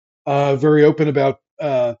psychedelics, very open about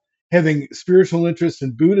having spiritual interests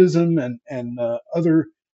in Buddhism and other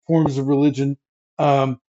forms of religion,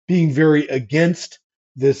 being very against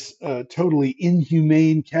this totally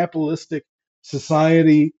inhumane capitalistic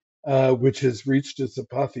society, which has reached its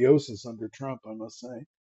apotheosis under Trump, I must say.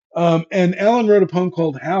 And Alan wrote a poem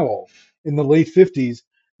called Howl in the late 50s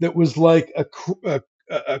that was like a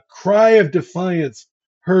cry of defiance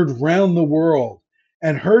heard round the world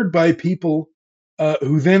and heard by people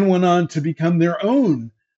who then went on to become their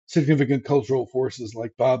own significant cultural forces,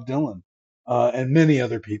 like Bob Dylan, and many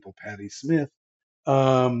other people, Patti Smith.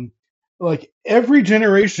 Um, like every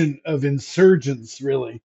generation of insurgents,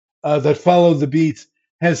 really, that followed the Beats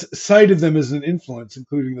has cited them as an influence,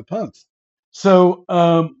 including the punks. So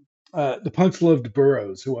the punks loved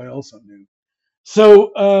Burroughs, who I also knew.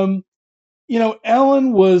 So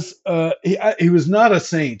Alan was he was not a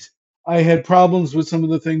saint. I had problems with some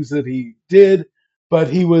of the things that he did,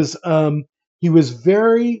 but he was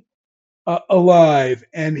very alive,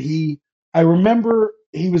 and I remember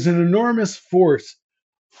he was an enormous force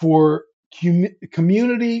for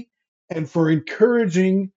community and for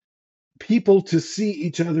encouraging people to see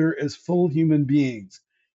each other as full human beings.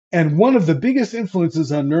 And one of the biggest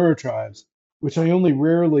influences on Neurotribes, which I only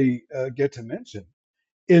rarely get to mention,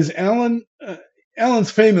 is Alan.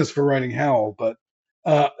 Alan's famous for writing Howl, but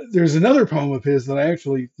there's another poem of his that I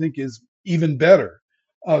actually think is even better,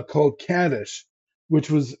 called Kaddish, which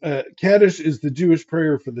was Kaddish is the Jewish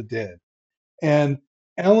prayer for the dead. And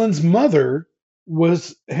Alan's mother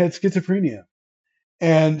had schizophrenia,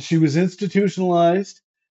 and she was institutionalized.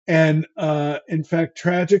 And in fact,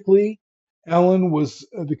 tragically, Alan was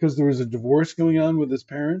because there was a divorce going on with his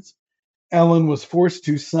parents. Alan was forced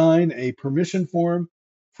to sign a permission form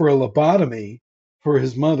for a lobotomy for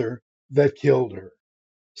his mother that killed her.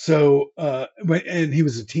 So, and he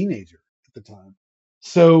was a teenager at the time.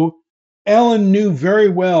 So, Alan knew very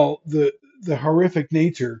well the horrific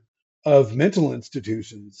nature of mental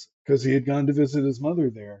institutions because he had gone to visit his mother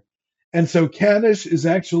there. And so, Kaddish is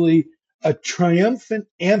actually a triumphant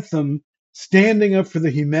anthem standing up for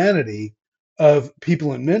the humanity of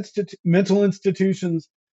people in mental institutions,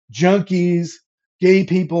 junkies, gay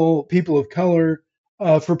people, people of color,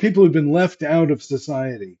 for people who've been left out of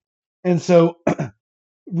society. And so,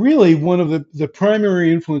 really, one of the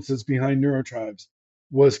primary influences behind Neurotribes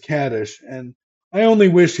was Kaddish, and I only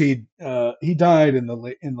wish he died in the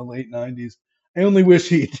late '90s. I only wish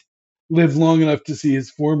he'd lived long enough to see his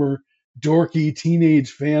former dorky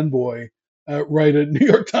teenage fanboy write a New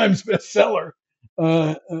York Times bestseller.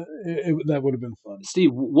 That would have been fun.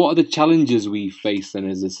 Steve, what are the challenges we face then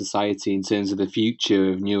as a society in terms of the future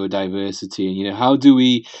of neurodiversity? And how do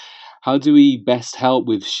we best help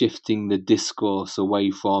with shifting the discourse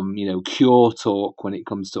away from cure talk when it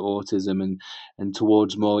comes to autism and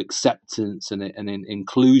towards more acceptance and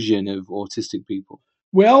inclusion of autistic people?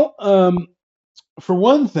 Well, for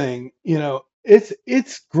one thing,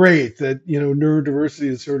 it's great that neurodiversity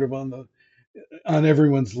is sort of on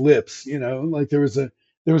everyone's lips. Like there was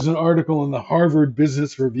an article in the Harvard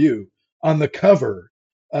Business Review on the cover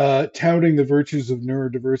touting the virtues of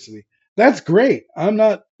neurodiversity. That's great. I'm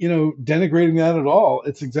not denigrating that at all.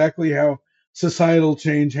 It's exactly how societal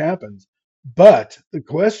change happens. But the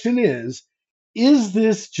question is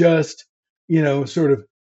this just sort of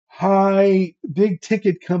high big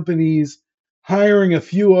ticket companies hiring a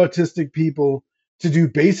few autistic people to do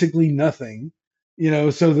basically nothing,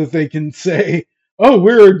 so that they can say, "Oh,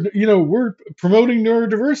 we're promoting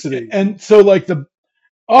neurodiversity." And so, like, the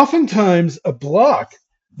oftentimes a block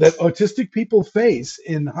that autistic people face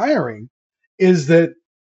in hiring is that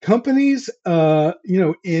companies,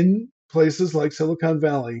 in places like Silicon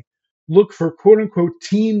Valley, look for quote unquote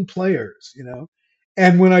team players.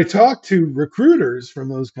 And when I talk to recruiters from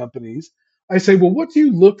those companies, I say, "Well, what do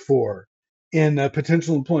you look for in a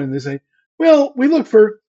potential employee?" And they say, "Well, we look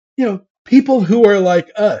for people who are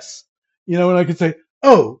like us." And I could say,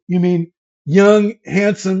 "Oh, you mean young,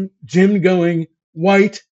 handsome, gym going,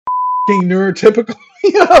 white, neurotypical?"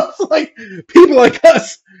 It's like people like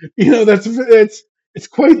us. That's it's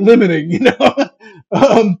quite limiting.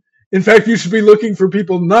 In fact, you should be looking for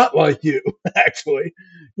people not like you, actually.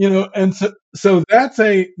 And so that's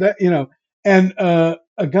and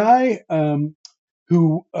a guy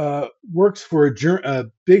who works for a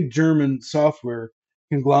big German software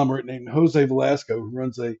conglomerate named Jose Velasco, who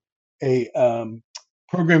runs a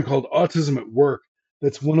program called Autism at Work.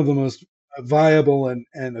 That's one of the most viable and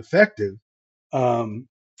effective um,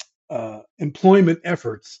 employment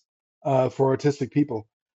efforts for autistic people.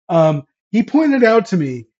 He pointed out to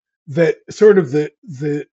me that sort of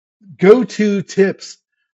the go-to tips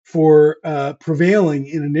for prevailing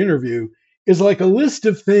in an interview is like a list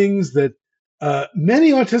of things that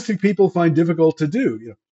many autistic people find difficult to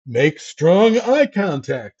do. Make strong eye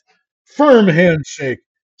contact, firm handshake,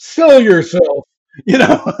 sell yourself. You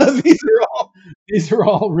know, these are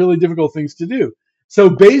all really difficult things to do. So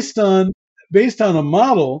based on a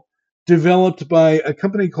model developed by a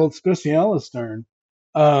company called Specialistern,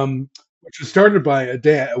 which was started by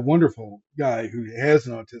a wonderful guy who has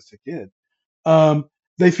an autistic kid. Um,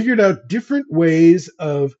 they figured out different ways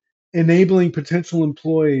of enabling potential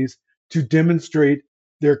employees to demonstrate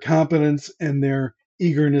their competence and their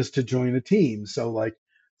eagerness to join a team. So, like,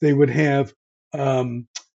 they would have um,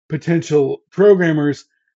 potential programmers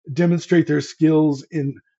demonstrate their skills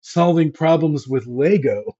in solving problems with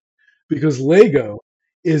Lego, because Lego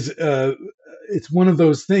is it's one of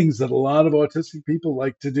those things that a lot of autistic people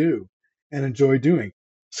like to do and enjoy doing.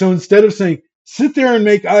 So instead of saying sit there and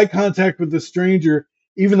make eye contact with the stranger,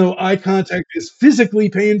 even though eye contact is physically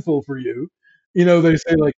painful for you, they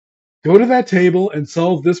say, like, go to that table and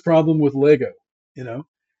solve this problem with Lego, you know,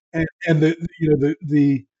 and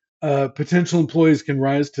the potential employees can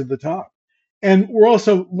rise to the top. And we're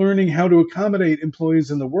also learning how to accommodate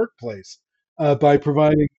employees in the workplace by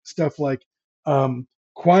providing stuff like um,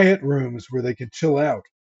 quiet rooms where they can chill out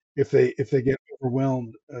if they get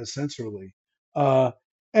overwhelmed sensorily, uh,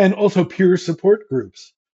 and also peer support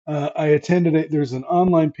groups. I attended there's an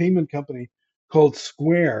online payment company called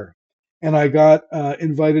Square, and I got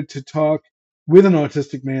invited to talk with an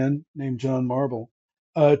autistic man named John Marble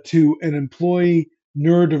to an employee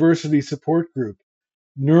neurodiversity support group.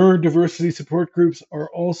 Neurodiversity support groups are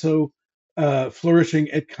also flourishing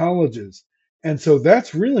at colleges, and so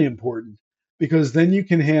that's really important because then you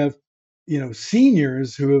can have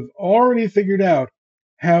seniors who have already figured out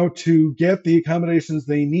how to get the accommodations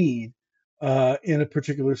they need in a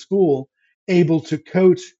particular school, able to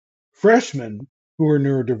coach freshmen who are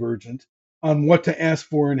neurodivergent on what to ask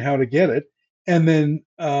for and how to get it. And then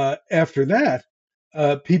after that,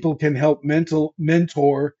 people can help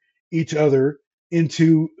mentor each other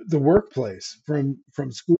into the workplace from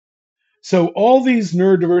school. So all these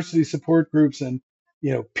neurodiversity support groups and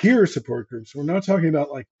peer support groups. We're not talking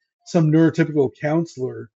about like some neurotypical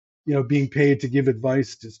counselor being paid to give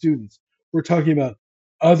advice to students. We're talking about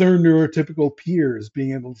other neurotypical peers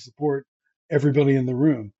being able to support everybody in the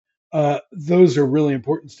room. Those are really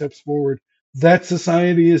important steps forward that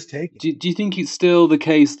society is taking. Do you think it's still the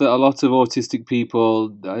case that a lot of autistic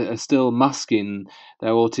people are still masking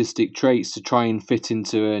their autistic traits to try and fit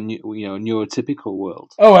into a neurotypical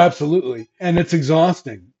world? Oh, absolutely. And it's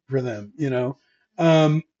exhausting for them.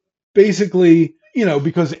 Um, Basically,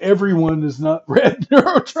 because everyone is not read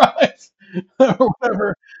Neurotribes or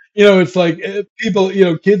whatever. It's like people,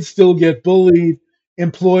 kids still get bullied,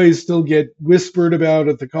 employees still get whispered about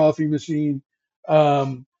at the coffee machine.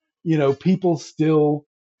 People still,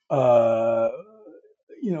 uh,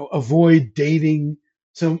 avoid dating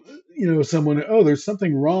someone. Oh, there's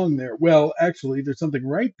something wrong there. Well, actually, there's something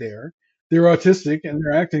right there. They're autistic and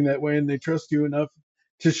they're acting that way, and they trust you enough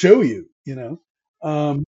to show you.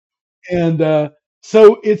 Um, and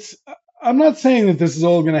so it's. I'm not saying that this is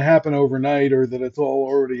all going to happen overnight or that it's all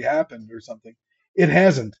already happened or something. It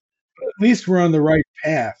hasn't. But at least we're on the right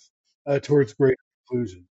path towards greater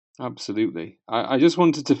inclusion. Absolutely. I just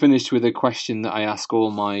wanted to finish with a question that I ask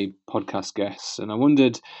all my podcast guests, and I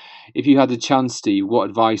wondered if you had the chance, Steve, what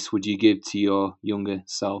advice would you give to your younger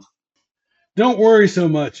self? Don't worry so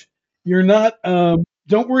much. You're not.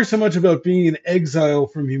 Don't worry so much about being an exile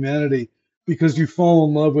from humanity because you fall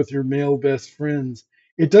in love with your male best friends.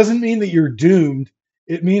 It doesn't mean that you're doomed.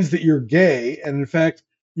 It means that you're gay, and in fact,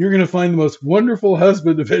 you're going to find the most wonderful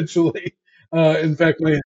husband eventually. In fact,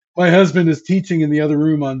 my husband is teaching in the other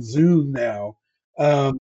room on Zoom now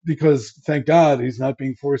because thank God he's not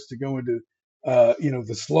being forced to go into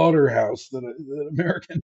the slaughterhouse that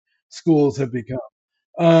American schools have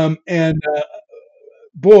become. And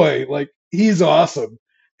boy, like he's awesome.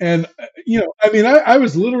 And I mean, I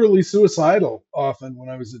was literally suicidal often when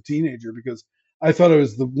I was a teenager because I thought I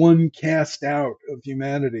was the one cast out of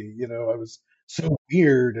humanity. I was so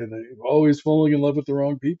weird and always falling in love with the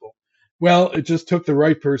wrong people. Well, it just took the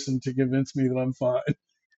right person to convince me that I'm fine.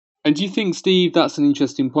 And do you think, Steve, that's an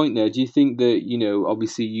interesting point there? Do you think that,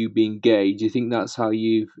 obviously you being gay, do you think that's how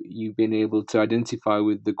you've been able to identify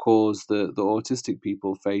with the cause that the autistic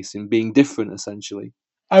people face in being different, essentially?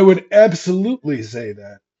 I would absolutely say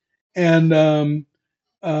that. And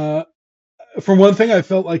uh, for one thing, I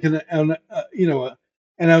felt like an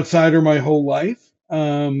outsider my whole life.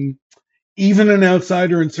 Even an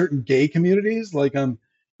outsider in certain gay communities, like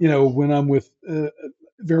when I'm with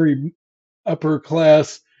very upper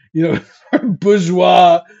class, you know,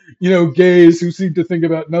 bourgeois, gays who seem to think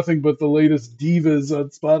about nothing but the latest divas on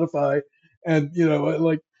Spotify, and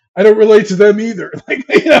like I don't relate to them either. Like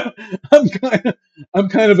I'm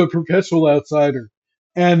kind of a perpetual outsider,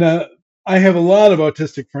 and I have a lot of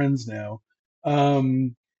autistic friends now,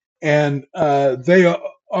 um, and they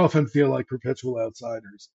often feel like perpetual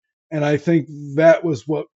outsiders, and I think that was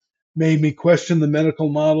what made me question the medical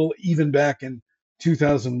model even back in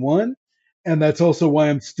 2001, and that's also why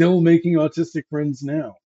I'm still making autistic friends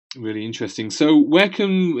now. Really interesting. So, where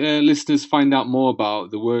can listeners find out more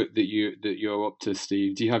about the work that you're up to,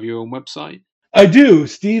 Steve? Do you have your own website? I do.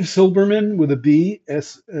 Steve Silberman with a B,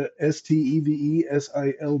 STEVESILB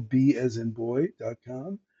as in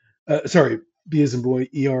boy.com. Sorry, B as in boy,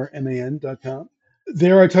 ERMAN.com.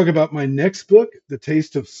 There I talk about my next book, The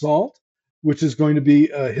Taste of Salt, which is going to be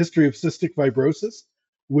a history of cystic fibrosis,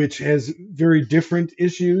 which has very different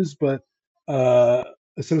issues, but uh,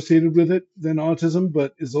 associated with it than autism,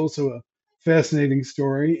 but is also a fascinating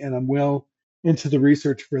story. And I'm well into the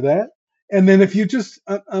research for that. And then if you just,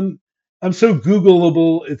 I'm so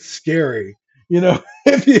Googleable, it's scary.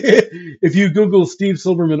 If you Google Steve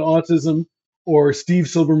Silberman autism or Steve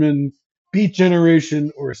Silberman Beat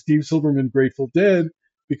Generation or Steve Silberman Grateful Dead,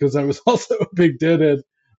 because I was also a big Deadhead,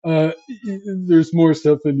 uh, there's more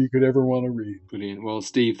stuff than you could ever want to read. Brilliant. Well,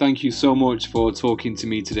 Steve, thank you so much for talking to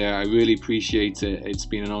me today. I really appreciate it. It's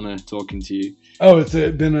been an honor talking to you. Oh, it's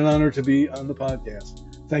been an honor to be on the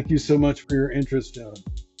podcast. Thank you so much for your interest, John.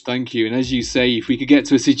 Thank you. And as you say, if we could get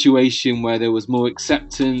to a situation where there was more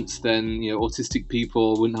acceptance, then autistic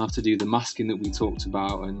people wouldn't have to do the masking that we talked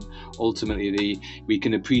about, and ultimately we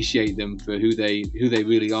can appreciate them for who they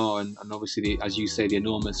really are, and obviously, as you say, the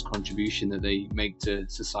enormous contribution that they make to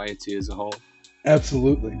society as a whole.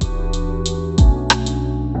 Absolutely.